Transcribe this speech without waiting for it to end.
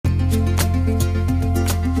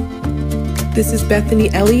This is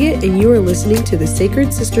Bethany Elliott, and you are listening to the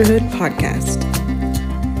Sacred Sisterhood Podcast.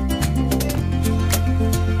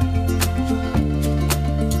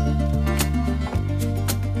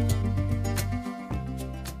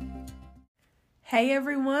 Hey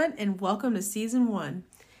everyone, and welcome to Season 1.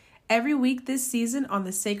 Every week this season on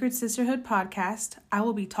the Sacred Sisterhood Podcast, I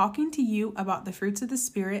will be talking to you about the fruits of the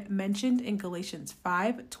Spirit mentioned in Galatians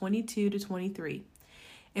 5:22-23.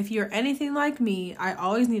 If you're anything like me, I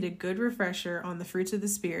always need a good refresher on the fruits of the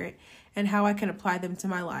Spirit and how I can apply them to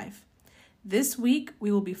my life. This week,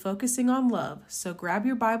 we will be focusing on love, so grab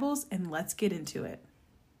your Bibles and let's get into it.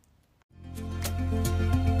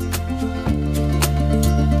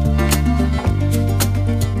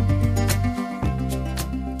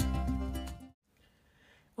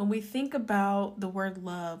 When we think about the word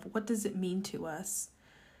love, what does it mean to us?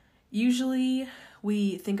 Usually,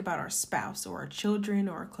 we think about our spouse or our children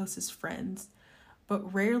or our closest friends,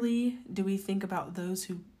 but rarely do we think about those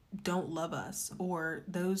who don't love us or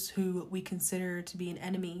those who we consider to be an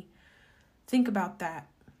enemy. Think about that.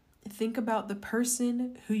 Think about the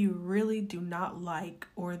person who you really do not like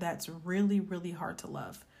or that's really, really hard to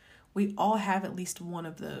love. We all have at least one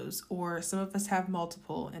of those, or some of us have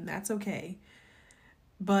multiple, and that's okay.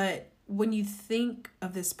 But when you think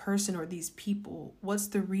of this person or these people, what's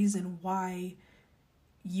the reason why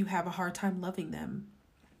you have a hard time loving them?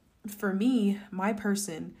 For me, my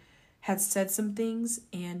person has said some things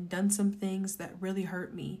and done some things that really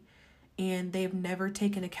hurt me, and they've never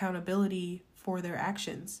taken accountability for their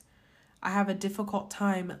actions. I have a difficult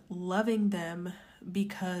time loving them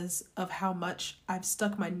because of how much I've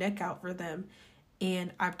stuck my neck out for them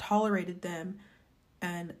and I've tolerated them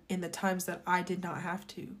and in the times that I did not have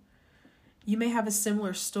to. You may have a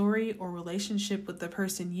similar story or relationship with the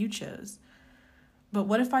person you chose. But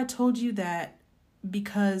what if I told you that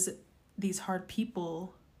because these hard to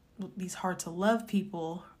love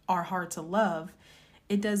people are hard to love,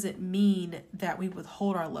 it doesn't mean that we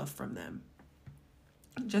withhold our love from them.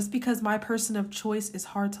 Just because my person of choice is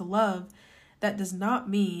hard to love, that does not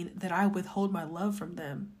mean that I withhold my love from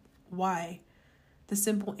them. Why? The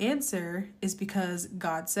simple answer is because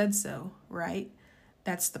God said so, right?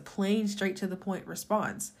 That's the plain, straight to the point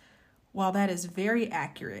response. While that is very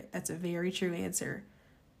accurate, that's a very true answer,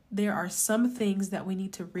 there are some things that we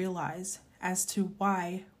need to realize as to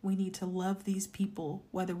why we need to love these people,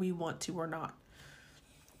 whether we want to or not.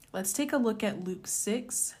 Let's take a look at Luke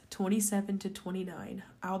 6:27-29.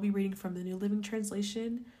 I'll be reading from the New Living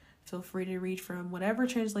Translation. Feel free to read from whatever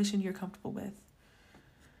translation you're comfortable with.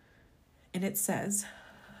 And it says,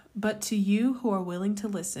 "But to you who are willing to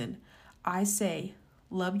listen, I say,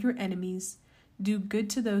 love your enemies, do good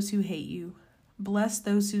to those who hate you, bless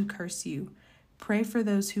those who curse you, pray for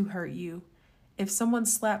those who hurt you. If someone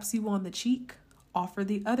slaps you on the cheek, offer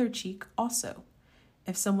the other cheek also.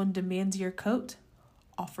 If someone demands your coat,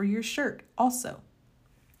 offer your shirt also."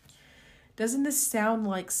 Doesn't this sound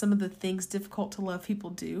like some of the things difficult to love people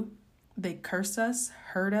do? They curse us,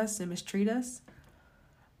 hurt us, and mistreat us.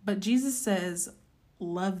 But Jesus says,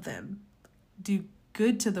 love them. Do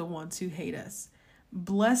good to the ones who hate us.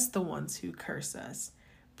 Bless the ones who curse us.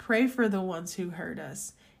 Pray for the ones who hurt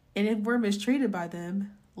us. And if we're mistreated by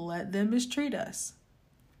them, let them mistreat us.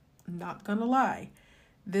 I'm not gonna lie.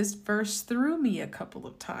 This verse threw me a couple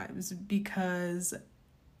of times because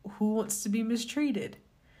who wants to be mistreated?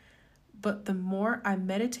 But the more I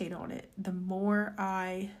meditate on it, the more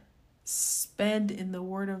I spend in the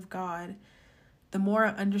Word of God, the more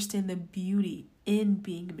I understand the beauty in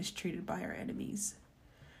being mistreated by our enemies.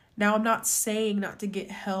 Now, I'm not saying not to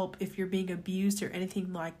get help if you're being abused or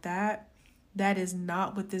anything like that. That is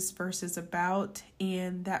not what this verse is about,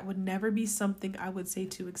 and that would never be something I would say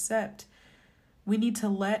to accept. We need to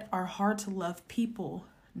let our hard-to-love people,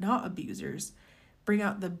 not abusers, bring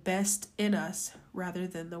out the best in us rather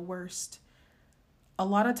than the worst. A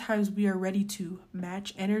lot of times we are ready to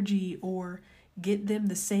match energy or get them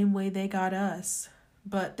the same way they got us,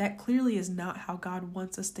 but that clearly is not how God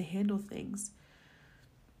wants us to handle things.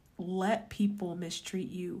 Let people mistreat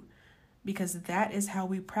you, because that is how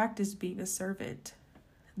we practice being a servant.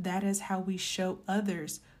 That is how we show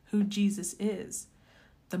others who Jesus is.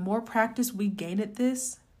 The more practice we gain at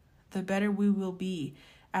this, the better we will be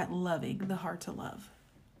at loving the hard to love.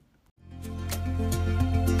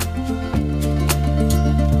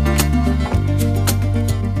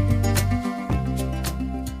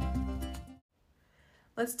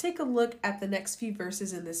 Let's take a look at the next few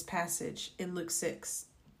verses in this passage in Luke 6,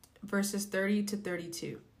 verses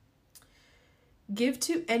 30-32. "Give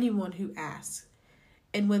to anyone who asks,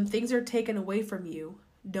 and when things are taken away from you,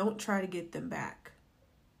 don't try to get them back.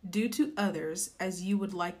 Do to others as you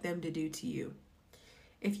would like them to do to you.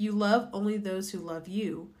 If you love only those who love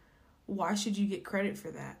you, why should you get credit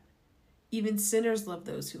for that? Even sinners love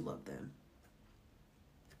those who love them.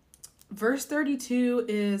 Verse 32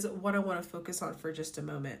 is what I want to focus on for just a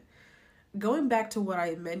moment. Going back to what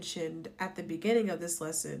I mentioned at the beginning of this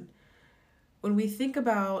lesson, when we think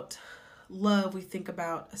about love, we think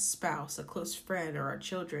about a spouse, a close friend, or our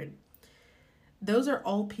children. Those are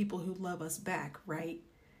all people who love us back, right?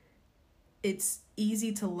 It's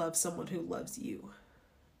easy to love someone who loves you.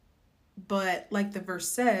 But like the verse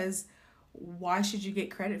says, why should you get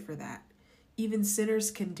credit for that? Even sinners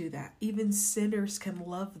can do that. Even sinners can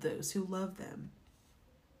love those who love them.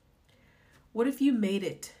 What if you made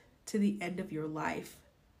it to the end of your life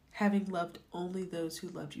having loved only those who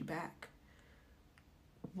loved you back?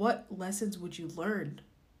 What lessons would you learn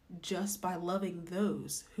just by loving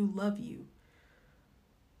those who love you?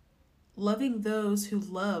 Loving those who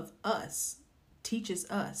love us teaches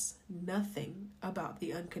us nothing about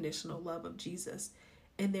the unconditional love of Jesus,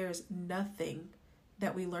 and there's nothing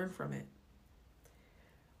that we learn from it.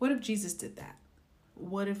 What if Jesus did that?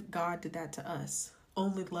 What if God did that to us?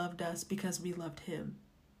 Only loved us because we loved him.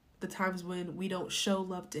 The times when we don't show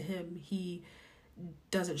love to him, he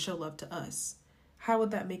doesn't show love to us. How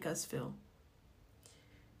would that make us feel?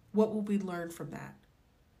 What will we learn from that?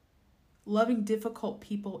 Loving difficult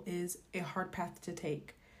people is a hard path to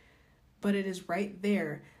take, but it is right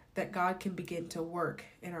there that God can begin to work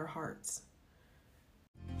in our hearts.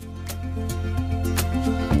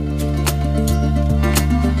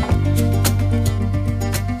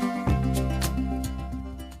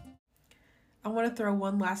 I want to throw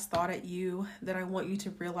one last thought at you that I want you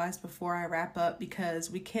to realize before I wrap up,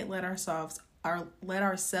 because we can't let ourselves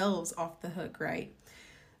off the hook, right?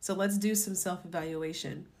 So let's do some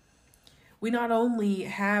self-evaluation. We not only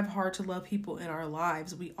have hard to love people in our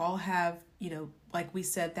lives, we all have, like we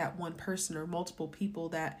said, that one person or multiple people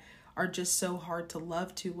that are just so hard to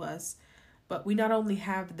love to us. But we not only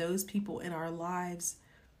have those people in our lives,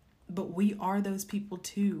 but we are those people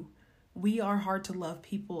too. We are hard to love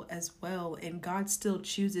people as well, and God still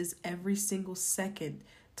chooses every single second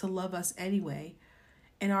to love us anyway.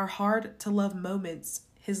 In our hard to love moments,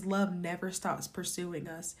 his love never stops pursuing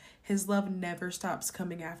us. His love never stops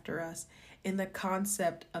coming after us. And the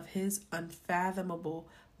concept of his unfathomable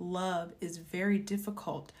love is very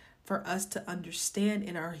difficult for us to understand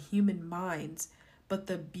in our human minds. But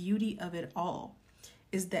the beauty of it all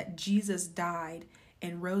is that Jesus died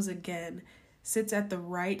and rose again, sits at the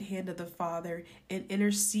right hand of the Father, and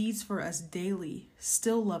intercedes for us daily,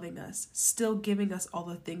 still loving us, still giving us all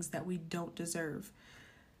the things that we don't deserve.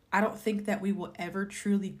 I don't think that we will ever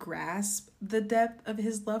truly grasp the depth of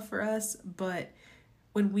his love for us, but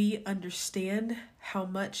when we understand how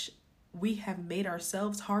much we have made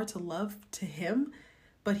ourselves hard to love to him,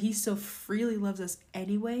 but he so freely loves us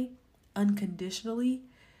anyway, unconditionally,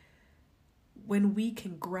 when we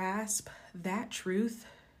can grasp that truth,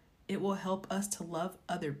 it will help us to love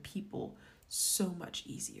other people so much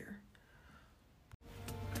easier.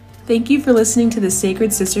 Thank you for listening to the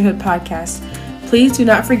Sacred Sisterhood podcast. Please do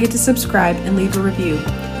not forget to subscribe and leave a review.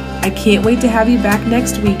 I can't wait to have you back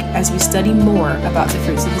next week as we study more about the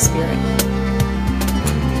fruits of the Spirit.